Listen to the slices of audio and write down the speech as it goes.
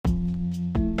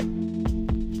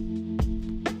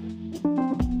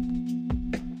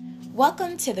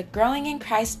Welcome to the Growing in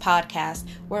Christ podcast,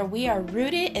 where we are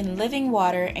rooted in living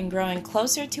water and growing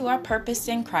closer to our purpose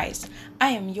in Christ. I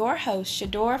am your host,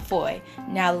 Shadora Foy.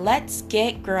 Now let's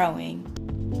get growing.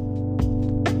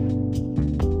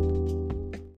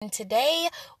 Today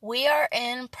we are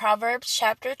in Proverbs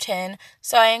chapter 10,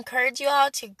 so I encourage you all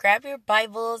to grab your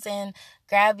Bibles and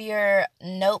grab your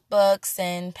notebooks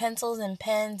and pencils and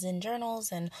pens and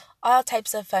journals and all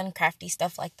types of fun crafty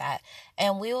stuff like that.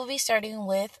 And we will be starting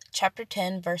with chapter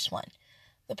 10 verse 1.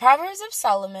 The Proverbs of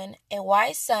Solomon: a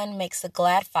wise son makes a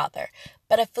glad father,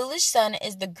 but a foolish son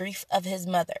is the grief of his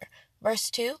mother.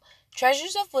 Verse 2.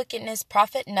 Treasures of wickedness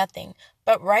profit nothing,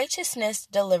 but righteousness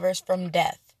delivers from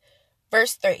death.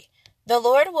 Verse 3. The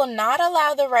Lord will not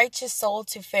allow the righteous soul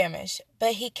to famish,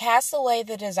 but he casts away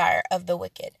the desire of the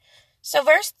wicked. So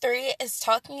verse 3 is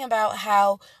talking about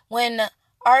how when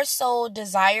our soul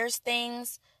desires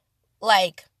things,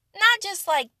 like not just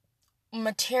like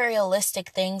materialistic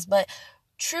things, but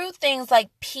true things like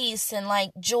peace and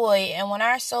like joy, and when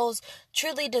our souls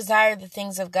truly desire the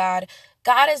things of God,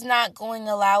 God is not going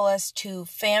to allow us to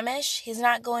famish. He's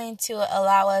not going to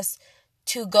allow us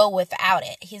to go without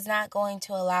it. He's not going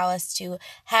to allow us to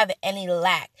have any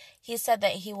lack. He said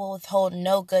that he will withhold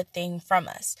no good thing from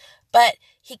us. But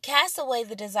he casts away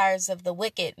the desires of the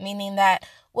wicked, meaning that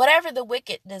whatever the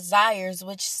wicked desires,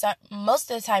 which most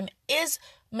of the time is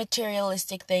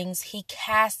materialistic things, he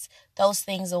casts those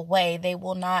things away. They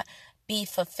will not be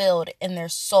fulfilled in their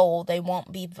soul. They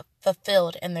won't be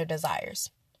fulfilled in their desires.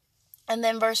 And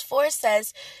then verse 4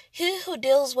 says, he who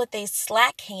deals with a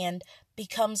slack hand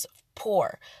becomes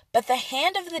poor, but the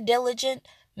hand of the diligent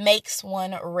makes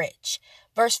one rich.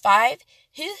 Verse 5,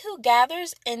 he who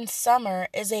gathers in summer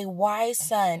is a wise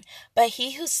son, but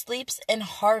he who sleeps in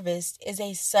harvest is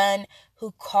a son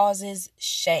who causes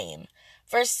shame.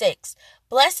 Verse 6,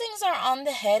 blessings are on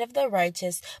the head of the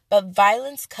righteous, but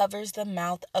violence covers the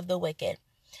mouth of the wicked.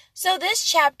 So this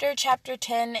chapter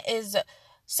 10, is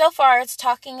so far it's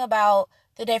talking about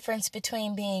the difference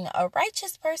between being a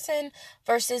righteous person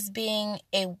versus being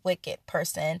a wicked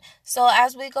person. So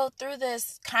as we go through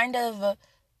this, kind of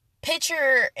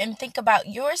picture and think about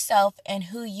yourself and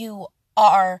who you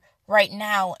are right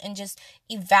now, and just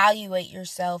evaluate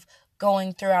yourself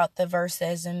going throughout the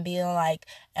verses and being like,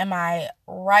 am I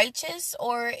righteous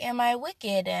or am I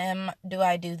wicked? Do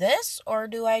I do this or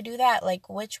do I do that? Like,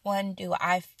 which one do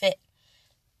I fit?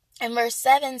 And verse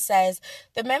 7 says,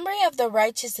 the memory of the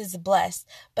righteous is blessed,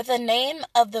 but the name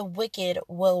of the wicked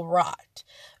will rot.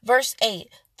 Verse 8,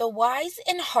 the wise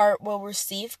in heart will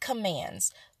receive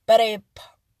commands, but a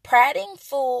prating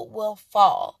fool will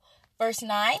fall. Verse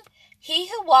 9, he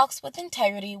who walks with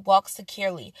integrity walks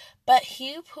securely, but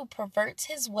he who perverts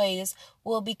his ways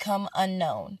will become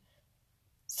unknown.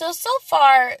 So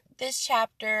far, this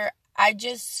chapter, I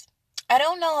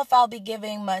don't know if I'll be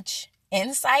giving much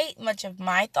insight, much of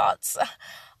my thoughts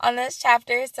on this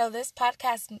chapter. So this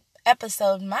podcast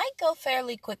episode might go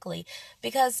fairly quickly,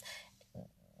 because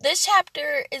this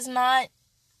chapter is not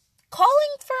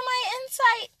calling for my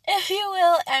insight, if you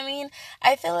will. I mean,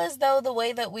 I feel as though the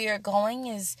way that we are going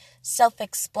is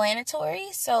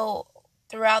self-explanatory. So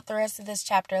throughout the rest of this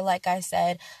chapter, like I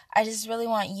said, I just really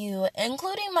want you,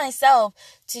 including myself,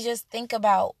 to just think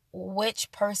about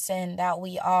which person that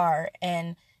we are,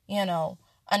 and,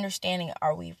 understanding,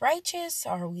 are we righteous?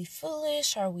 Are we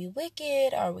foolish? Are we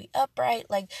wicked? Are we upright?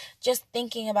 Like, just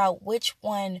thinking about which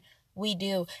one we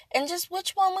do, and just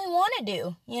which one we want to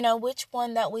do, which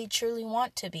one that we truly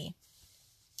want to be.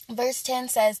 Verse 10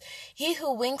 says, he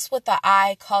who winks with the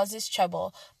eye causes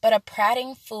trouble, but a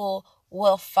prating fool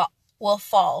will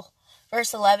fall.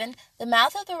 Verse 11, the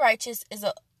mouth of the righteous is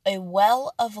a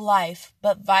well of life,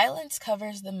 but violence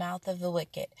covers the mouth of the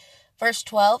wicked. Verse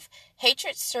 12,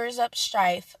 hatred stirs up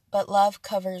strife, but love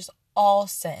covers all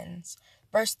sins.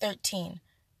 Verse 13,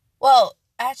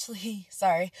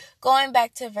 going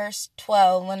back to verse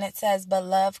 12, when it says, but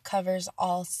love covers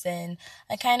all sin,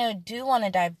 I kind of do want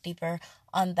to dive deeper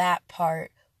on that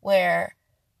part, where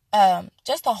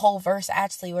just the whole verse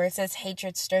actually, where it says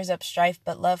hatred stirs up strife,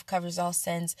 but love covers all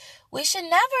sins. We should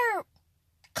never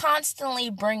constantly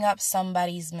bring up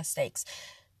somebody's mistakes.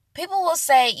 People will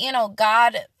say,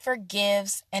 God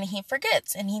forgives and he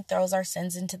forgets, and he throws our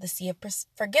sins into the sea of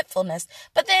forgetfulness.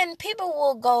 But then people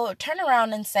will turn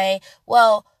around and say,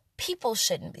 well, people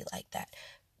shouldn't be like that.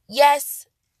 Yes,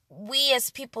 we as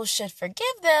people should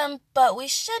forgive them, but we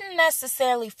shouldn't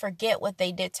necessarily forget what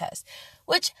they did to us,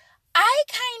 which I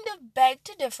kind of beg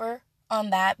to differ on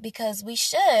that, because we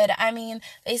should. I mean,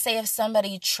 they say if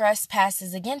somebody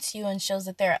trespasses against you and shows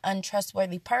that they're an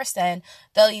untrustworthy person,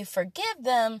 though you forgive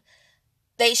them,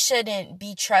 they shouldn't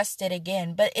be trusted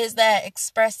again. But is that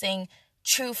expressing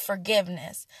true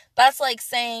forgiveness? That's like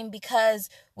saying because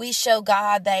we show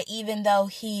God that even though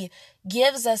he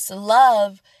gives us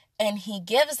love and he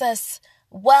gives us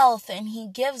wealth and he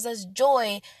gives us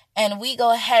joy, and we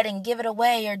go ahead and give it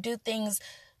away or do things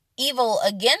evil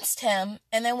against him,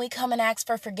 and then we come and ask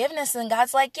for forgiveness, and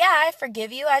God's like, yeah, I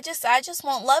forgive you. I just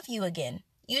won't love you again.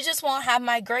 You just won't have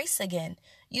my grace again.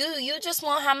 You just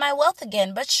won't have my wealth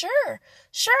again. But sure,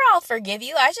 I'll forgive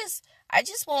you. I just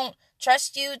won't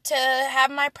trust you to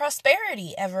have my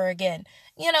prosperity ever again.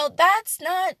 That's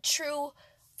not true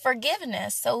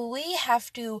forgiveness. So we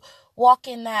have to walk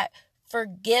in that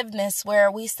forgiveness where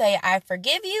we say, I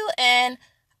forgive you, and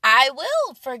I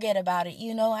will forget about it.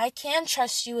 I can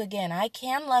trust you again. I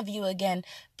can love you again.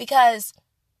 Because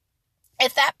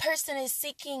if that person is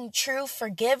seeking true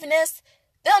forgiveness,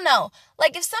 they'll know.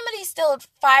 Like if somebody stole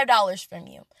 $5 from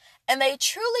you and they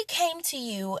truly came to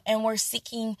you and were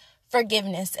seeking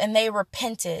forgiveness and they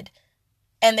repented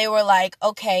and they were like,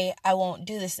 okay, I won't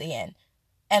do this again.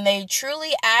 And they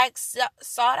truly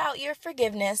sought out your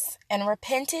forgiveness and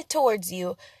repented towards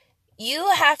you, you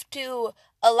have to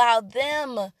allow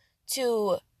them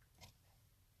to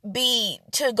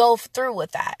go through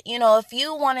with that. If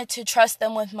you wanted to trust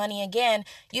them with money again,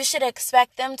 you should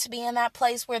expect them to be in that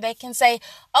place where they can say,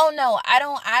 oh no,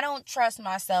 I don't trust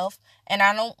myself and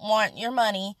I don't want your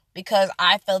money because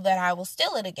I feel that I will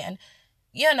steal it again.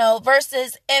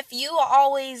 Versus if you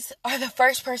always are the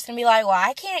first person to be like, well,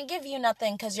 I can't give you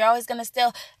nothing because you're always going to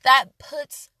steal. That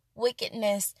puts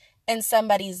wickedness in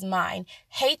somebody's mind.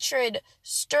 Hatred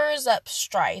stirs up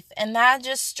strife, and that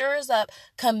just stirs up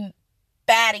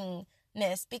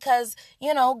combatingness because,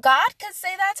 God could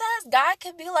say that to us. God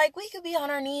could be like, we could be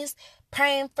on our knees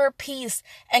praying for peace,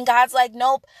 and God's like,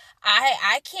 nope,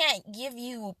 I can't give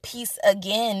you peace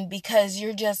again because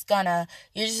you're just gonna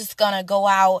go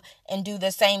out and do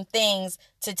the same things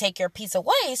to take your peace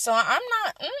away. So I'm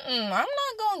not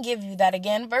gonna give you that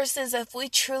again. Versus if we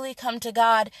truly come to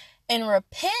God and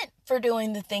repent for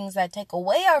doing the things that take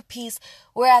away our peace,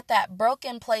 we're at that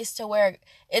broken place to where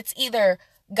it's either,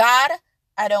 God,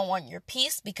 I don't want your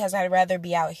peace because I'd rather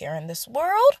be out here in this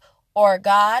world, or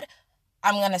God,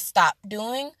 I'm going to stop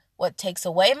doing what takes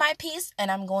away my peace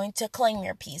and I'm going to claim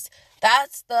your peace. God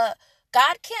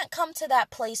can't come to that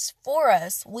place for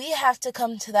us. We have to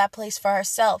come to that place for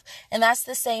ourselves. And that's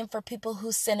the same for people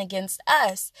who sin against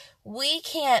us. We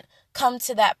can't come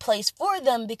to that place for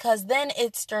them because then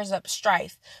it stirs up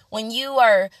strife. When you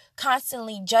are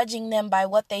constantly judging them by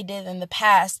what they did in the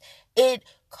past, it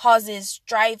causes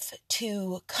strife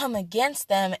to come against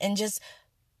them and just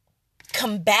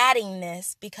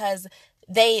combatingness because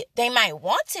they might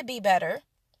want to be better,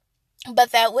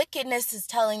 but that wickedness is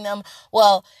telling them,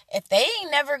 well, if they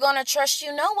ain't never gonna trust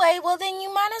you no way, well then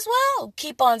you might as well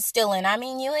keep on stealing. I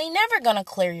mean, you ain't never gonna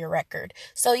clear your record.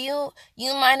 So you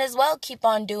might as well keep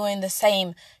on doing the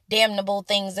same damnable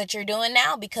things that you're doing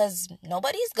now because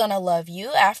nobody's gonna love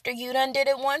you. After you done did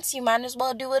it once, you might as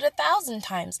well do it 1,000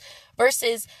 times.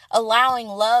 Versus allowing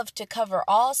love to cover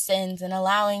all sins and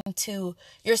allowing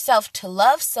yourself to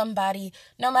love somebody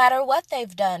no matter what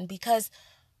they've done. Because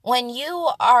when you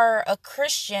are a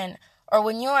Christian, or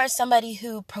when you are somebody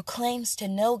who proclaims to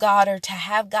know God or to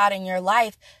have God in your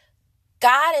life,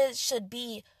 should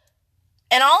be,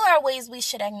 in all our ways, we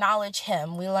should acknowledge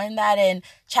him. We learned that in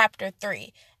chapter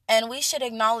 3. And we should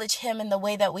acknowledge him in the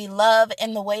way that we love,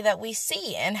 in the way that we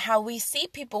see, and how we see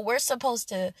people. We're supposed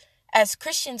to, as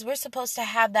Christians, we're supposed to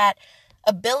have that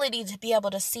ability to be able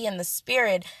to see in the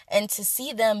spirit and to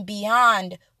see them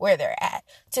beyond where they're at.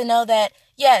 To know that,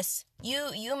 yes,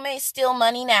 you may steal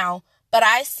money now, but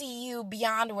I see you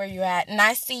beyond where you're at. And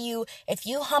I see you, if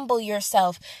you humble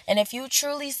yourself and if you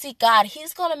truly seek God,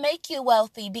 he's going to make you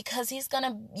wealthy because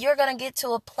you're going to get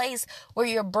to a place where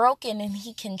you're broken and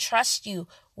he can trust you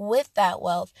with that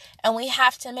wealth. And we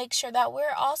have to make sure that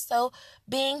we're also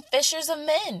being fishers of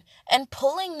men and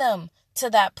pulling them to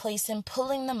that place and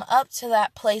pulling them up to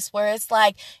that place where it's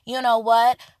like, you know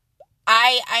what?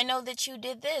 I know that you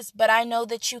did this, but I know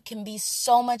that you can be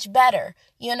so much better.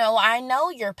 I know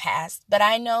your past, but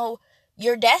I know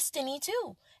your destiny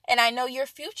too. And I know your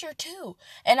future too.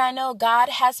 And I know God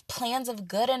has plans of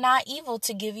good and not evil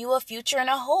to give you a future and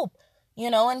a hope.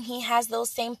 And he has those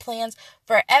same plans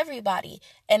for everybody.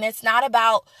 And it's not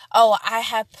about, oh, I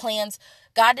have plans.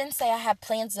 God didn't say I have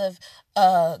plans of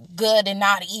good and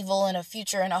not evil and a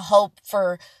future and a hope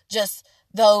for just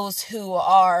those who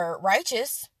are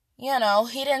righteous.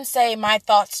 He didn't say my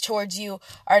thoughts towards you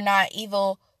are not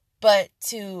evil, but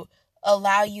to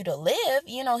allow you to live.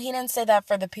 He didn't say that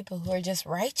for the people who are just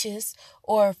righteous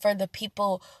or for the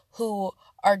people who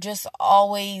are just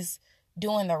always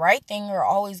doing the right thing or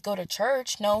always go to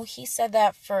church. No, he said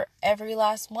that for every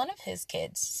last one of his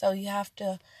kids. So you have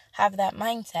to have that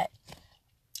mindset.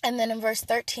 And then in verse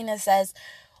 13 it says,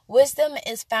 wisdom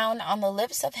is found on the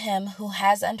lips of him who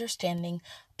has understanding,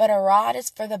 but a rod is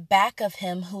for the back of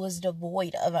him who is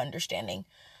devoid of understanding.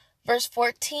 Verse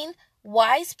 14,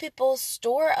 wise people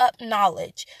store up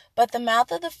knowledge, but the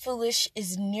mouth of the foolish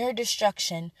is near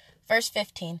destruction. Verse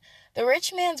 15, the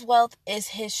rich man's wealth is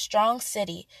his strong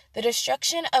city. The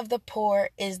destruction of the poor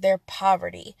is their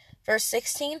poverty. Verse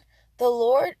 16, the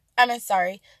labor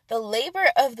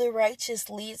of the righteous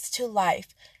leads to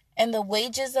life, and the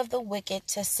wages of the wicked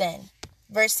to sin.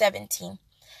 Verse 17,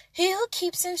 he who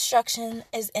keeps instruction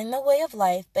is in the way of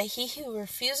life, but he who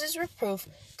refuses reproof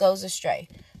goes astray.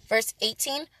 Verse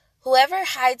 18, whoever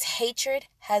hides hatred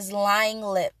has lying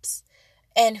lips,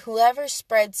 and whoever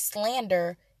spreads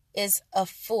slander is a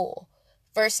fool.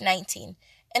 Verse 19,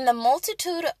 in the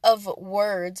multitude of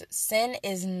words sin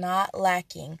is not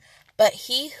lacking, but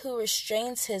he who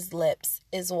restrains his lips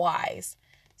is wise.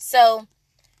 So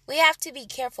we have to be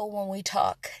careful when we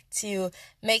talk to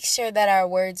make sure that our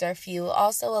words are few,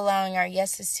 also allowing our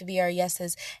yeses to be our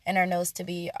yeses and our nos to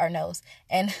be our nos.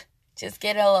 And just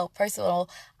getting a little personal,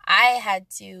 I had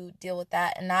to deal with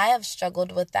that, and I have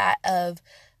struggled with that of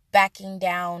backing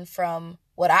down from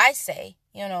what I say,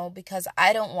 because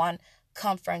I don't want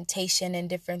confrontation and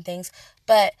different things.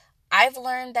 But I've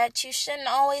learned that you shouldn't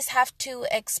always have to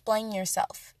explain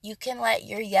yourself. You can let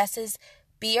your yeses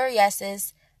be your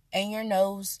yeses and your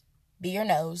no's be your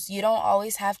no's. You don't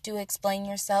always have to explain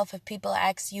yourself. If people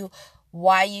ask you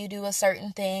why you do a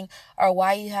certain thing or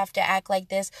why you have to act like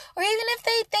this, or even if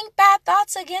they think bad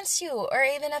thoughts against you, or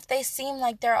even if they seem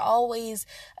like they're always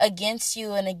against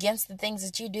you and against the things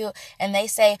that you do, and they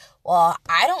say, well,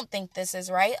 I don't think this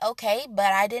is right. Okay,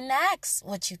 but I didn't ask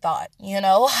what you thought.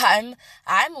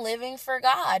 I'm living for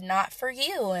God, not for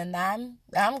you, and I'm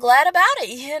glad about it.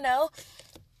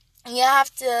 You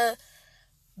have to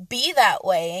be that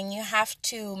way, and you have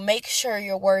to make sure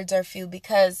your words are few,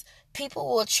 because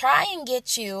people will try and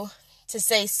get you to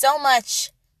say so much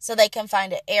so they can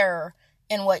find an error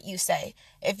in what you say.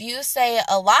 If you say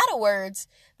a lot of words,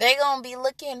 they're going to be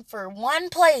looking for one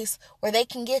place where they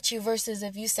can get you, versus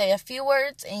if you say a few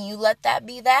words and you let that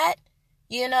be that,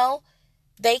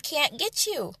 they can't get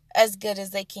you as good as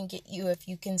they can get you if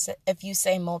you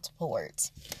say multiple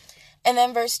words. And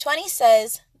then verse 20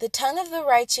 says, the tongue of the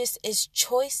righteous is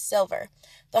choice silver.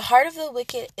 The heart of the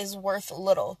wicked is worth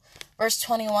little. Verse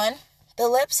 21, the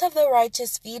lips of the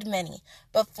righteous feed many,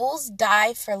 but fools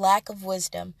die for lack of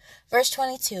wisdom. Verse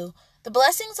 22, the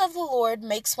blessings of the Lord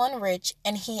makes one rich,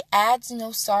 and he adds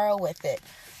no sorrow with it.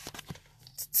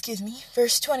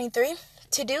 Verse 23,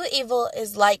 to do evil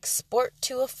is like sport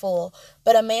to a fool,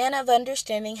 but a man of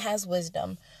understanding has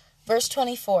wisdom. Verse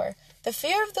 24, the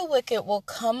fear of the wicked will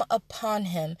come upon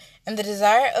him, and the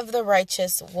desire of the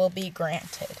righteous will be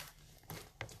granted.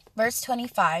 Verse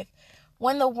 25,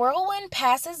 when the whirlwind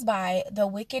passes by, the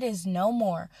wicked is no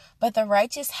more, but the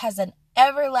righteous has an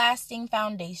everlasting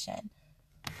foundation.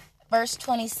 Verse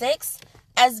 26,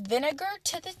 as vinegar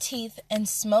to the teeth and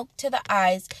smoke to the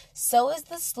eyes, so is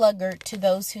the sluggard to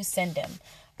those who send him.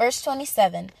 Verse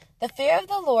 27, the fear of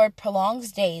the Lord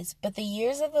prolongs days, but the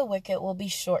years of the wicked will be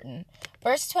shortened.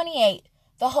 Verse 28,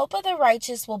 the hope of the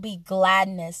righteous will be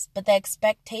gladness, but the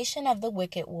expectation of the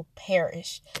wicked will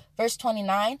perish. Verse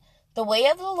 29, the way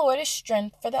of the Lord is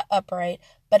strength for the upright,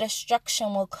 but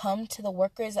destruction will come to the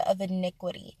workers of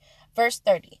iniquity. Verse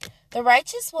 30, the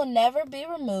righteous will never be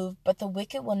removed, but the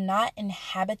wicked will not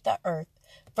inhabit the earth.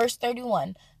 Verse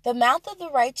 31, the mouth of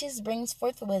the righteous brings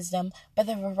forth wisdom, but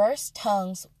the perverse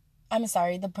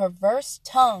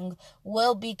tongue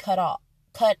will be cut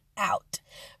out.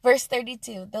 Verse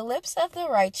 32, the lips of the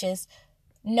righteous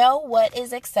know what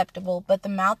is acceptable, but the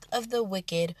mouth of the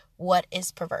wicked what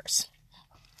is perverse.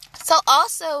 So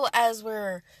also, as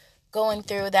we're going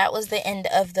through, that was the end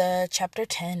of the chapter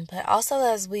 10, but also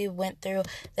as we went through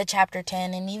the chapter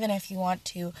 10, and even if you want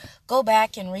to go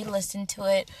back and re-listen to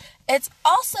it, it's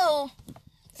also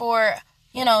for,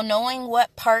 knowing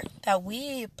what part that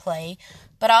we play,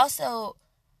 but also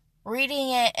reading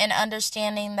it and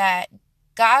understanding that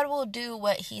God will do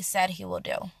what he said he will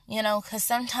do, because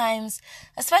sometimes,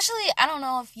 especially, I don't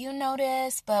know if you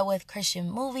notice, but with Christian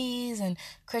movies and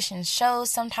Christian shows,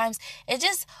 sometimes it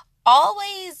just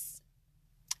always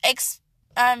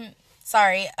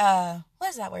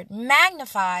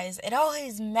magnifies. It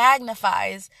always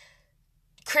magnifies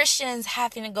Christians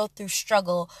having to go through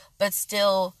struggle, but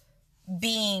still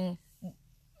being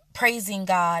praising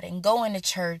God and going to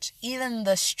church, even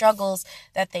the struggles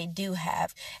that they do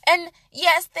have. And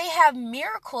yes, they have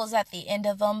miracles at the end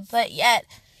of them, but yet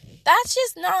that's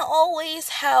just not always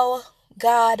how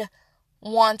God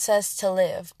wants us to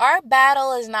live. Our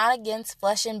battle is not against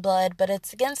flesh and blood, but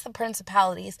it's against the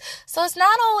principalities. So it's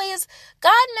not always,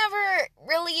 God never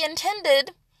really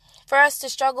intended for us to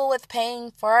struggle with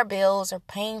paying for our bills or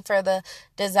paying for the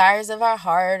desires of our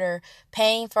heart or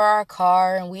paying for our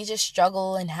car, and we just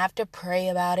struggle and have to pray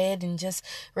about it and just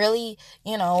really,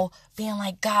 being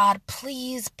like, God,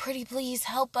 please, pretty please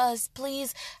help us.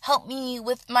 Please help me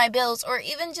with my bills. Or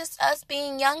even just us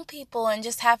being young people and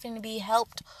just having to be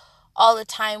helped all the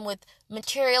time with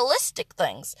materialistic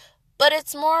things. But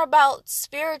it's more about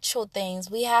spiritual things.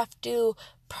 We have to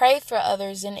pray for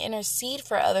others and intercede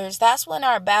for others. That's when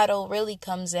our battle really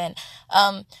comes in.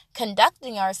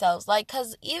 Conducting ourselves.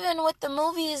 Because even with the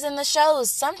movies and the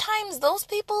shows, sometimes those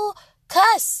people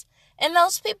cuss. And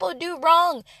those people do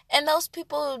wrong. And those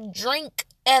people drink.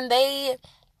 And they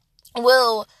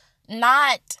will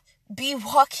not be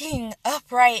walking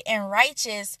upright and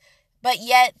righteous. But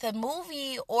yet the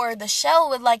movie or the show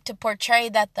would like to portray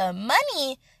that the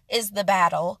money is the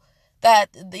battle. That,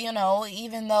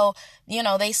 even though,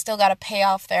 they still got to pay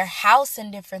off their house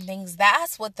and different things.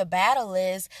 That's what the battle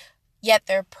is. Yet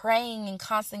they're praying and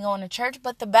constantly going to church.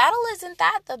 But the battle isn't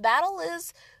that. The battle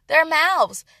is their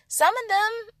mouths. Some of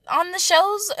them on the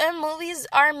shows and movies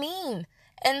are mean.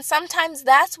 And sometimes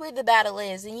that's where the battle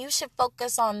is. And you should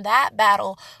focus on that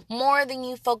battle more than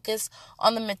you focus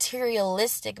on the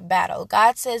materialistic battle.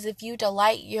 God says if you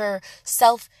delight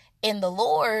yourself in the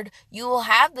Lord, you will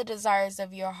have the desires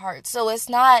of your heart. So it's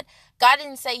not, God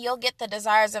didn't say you'll get the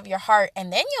desires of your heart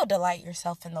and then you'll delight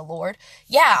yourself in the Lord.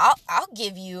 Yeah, I'll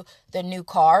give you the new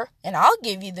car and I'll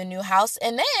give you the new house.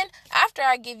 And then after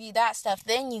I give you that stuff,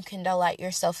 then you can delight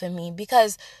yourself in me,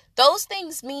 because those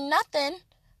things mean nothing.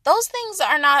 Those things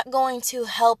are not going to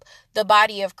help the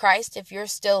body of Christ if you're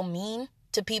still mean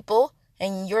to people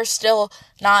and you're still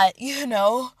not,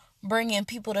 bringing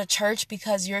people to church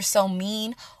because you're so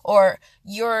mean, or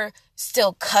you're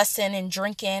still cussing and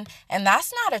drinking. And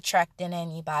that's not attracting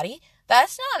anybody.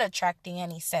 That's not attracting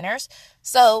any sinners.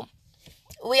 So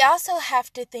we also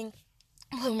have to think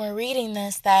when we're reading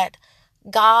this that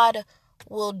God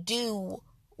will do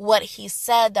what he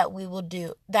said that he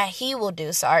will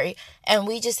do, and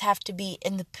we just have to be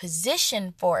in the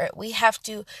position for it. We have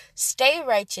to stay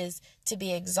righteous to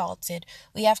be exalted.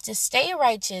 We have to stay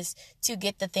righteous to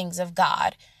get the things of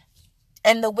God.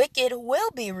 And the wicked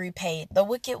will be repaid. The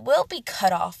wicked will be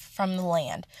cut off from the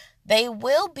land. They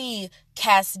will be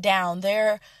cast down.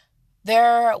 Their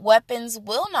weapons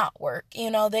will not work.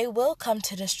 They will come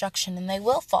to destruction and they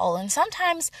will fall. And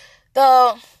sometimes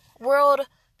the world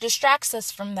distracts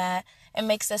us from that and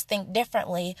makes us think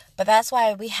differently. But that's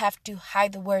why we have to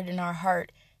hide the word in our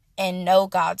heart and know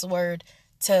God's word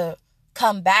to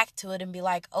come back to it and be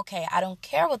like, okay, I don't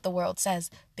care what the world says,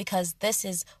 because this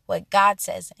is what God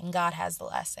says and God has the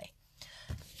last say.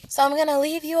 So I'm going to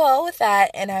leave you all with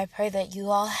that, and I pray that you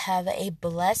all have a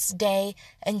blessed day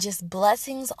and just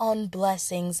blessings on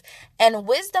blessings and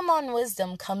wisdom on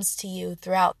wisdom comes to you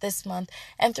throughout this month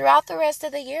and throughout the rest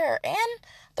of the year and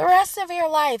the rest of your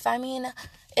life. I mean,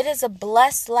 it is a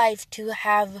blessed life to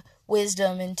have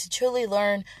wisdom and to truly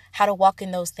learn how to walk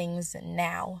in those things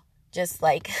now. Just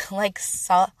like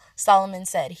Solomon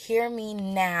said, hear me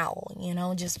now,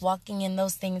 just walking in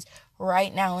those things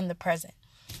right now in the present.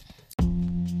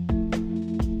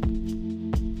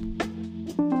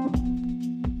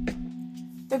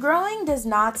 The growing does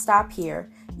not stop here.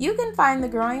 You can find the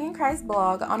Growing in Christ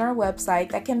blog on our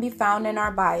website that can be found in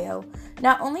our bio.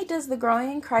 Not only does the Growing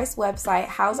in Christ website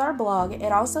house our blog,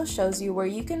 it also shows you where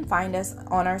you can find us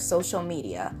on our social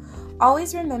media.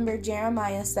 Always remember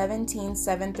Jeremiah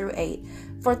 17:7-8.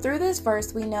 For through this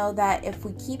verse we know that if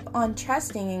we keep on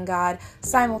trusting in God,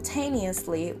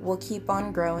 simultaneously we'll keep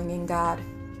on growing in God.